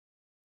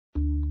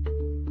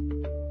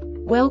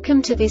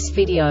Welcome to this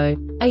video.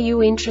 Are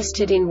you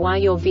interested in why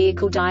your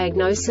vehicle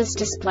diagnosis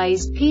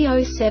displays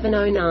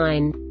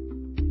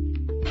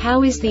P0709?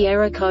 How is the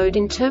error code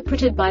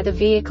interpreted by the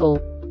vehicle?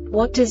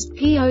 What does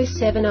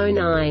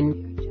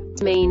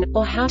P0709 mean,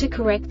 or how to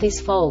correct this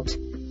fault?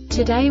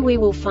 Today we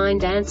will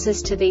find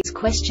answers to these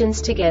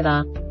questions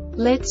together.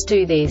 Let's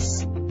do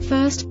this.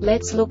 First,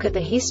 let's look at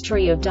the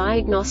history of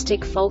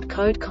diagnostic fault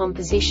code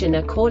composition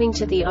according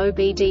to the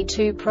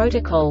OBD2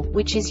 protocol,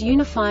 which is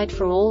unified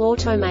for all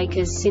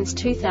automakers since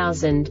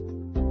 2000.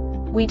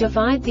 We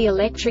divide the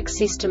electric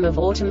system of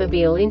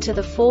automobile into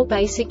the four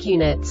basic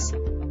units: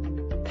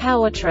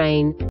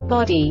 powertrain,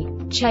 body,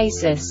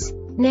 chassis,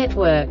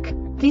 network.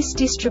 This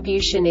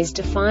distribution is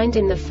defined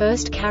in the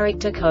first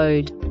character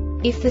code.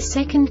 If the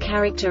second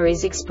character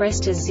is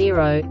expressed as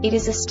 0, it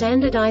is a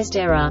standardized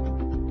error.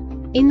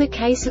 In the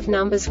case of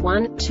numbers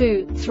 1,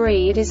 2,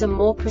 3, it is a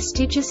more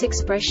prestigious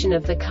expression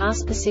of the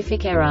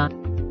car-specific error.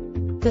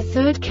 The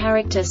third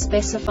character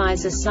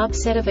specifies a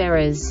subset of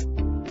errors.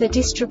 The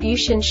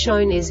distribution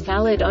shown is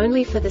valid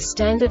only for the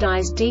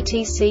standardized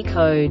DTC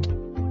code.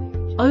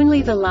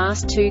 Only the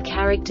last two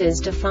characters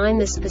define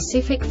the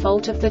specific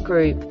fault of the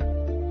group.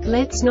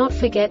 Let's not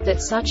forget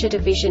that such a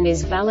division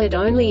is valid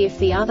only if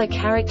the other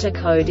character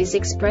code is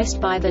expressed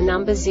by the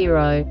number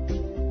 0.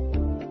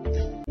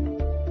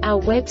 Our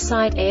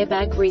website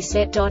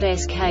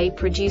airbagreset.sk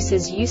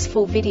produces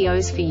useful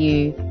videos for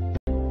you.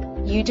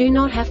 You do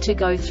not have to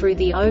go through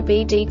the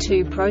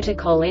OBD2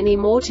 protocol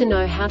anymore to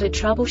know how to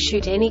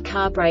troubleshoot any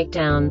car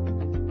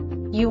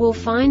breakdown. You will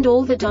find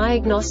all the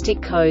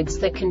diagnostic codes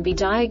that can be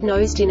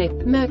diagnosed in a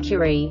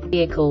Mercury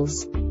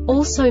vehicles.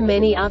 Also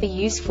many other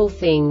useful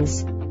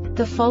things.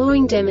 The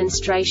following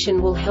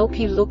demonstration will help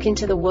you look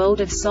into the world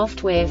of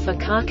software for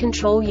car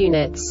control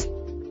units.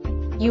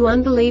 You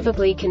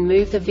unbelievably can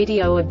move the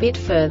video a bit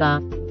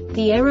further.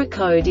 The error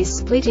code is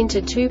split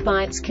into 2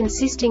 bytes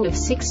consisting of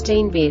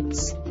 16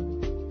 bits.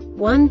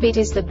 1 bit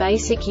is the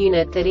basic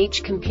unit that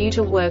each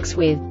computer works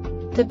with.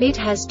 The bit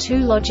has 2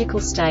 logical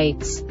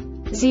states: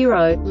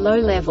 0, low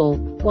level,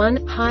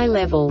 1, high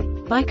level.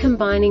 By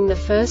combining the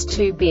first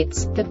 2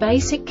 bits, the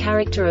basic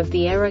character of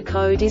the error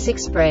code is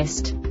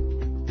expressed.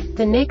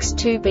 The next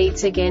 2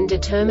 bits again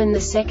determine the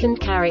second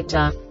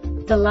character.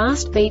 The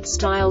last beat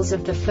styles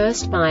of the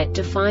first byte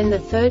define the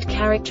third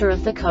character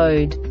of the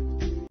code.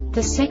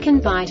 The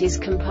second byte is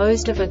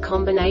composed of a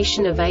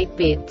combination of 8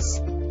 bits.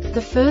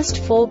 The first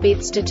 4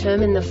 bits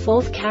determine the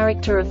fourth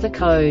character of the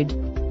code.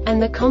 And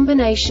the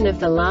combination of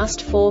the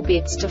last 4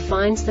 bits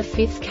defines the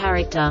fifth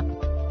character.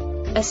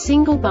 A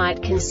single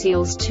byte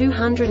conceals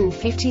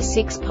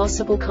 256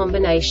 possible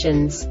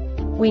combinations.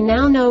 We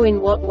now know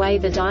in what way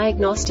the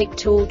diagnostic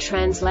tool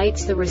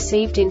translates the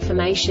received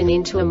information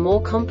into a more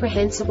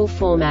comprehensible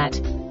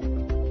format.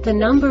 The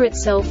number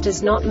itself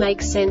does not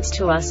make sense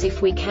to us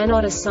if we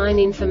cannot assign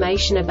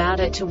information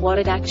about it to what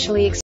it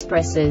actually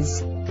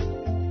expresses.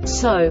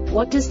 So,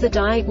 what does the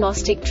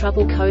diagnostic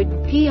trouble code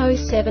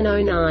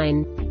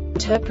P0709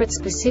 interpret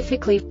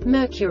specifically for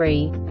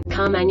Mercury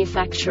car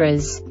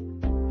manufacturers?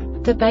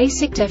 The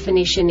basic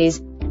definition is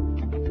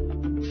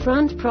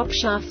front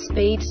Propshaft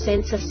speed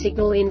sensor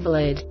signal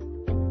invalid.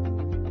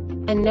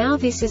 And now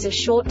this is a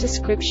short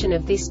description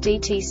of this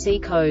DTC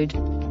code.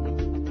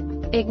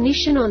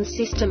 Ignition on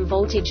system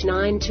voltage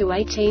 9 to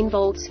 18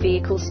 volts,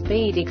 vehicle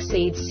speed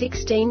exceeds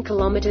 16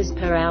 km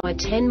per hour,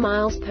 10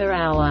 miles per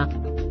hour.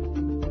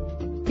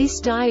 This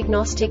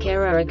diagnostic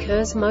error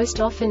occurs most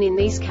often in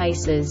these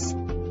cases.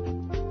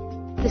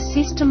 The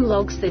system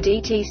logs the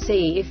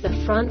DTC if the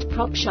front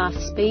Propshaft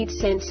speed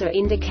sensor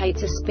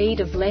indicates a speed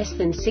of less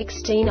than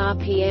 16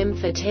 rpm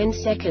for 10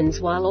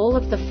 seconds while all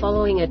of the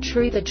following are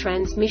true: the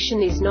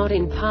transmission is not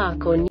in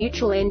park or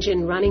neutral,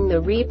 engine running, the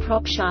rear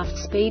Propshaft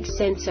speed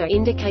sensor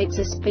indicates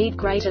a speed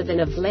greater than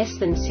of less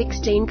than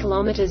 16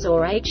 km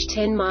or h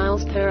 10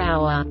 miles per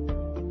hour.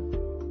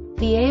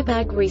 The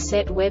Airbag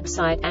Reset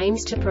website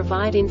aims to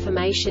provide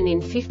information in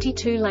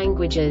 52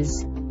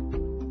 languages.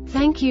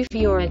 Thank you for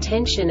your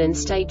attention and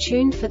stay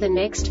tuned for the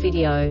next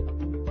video.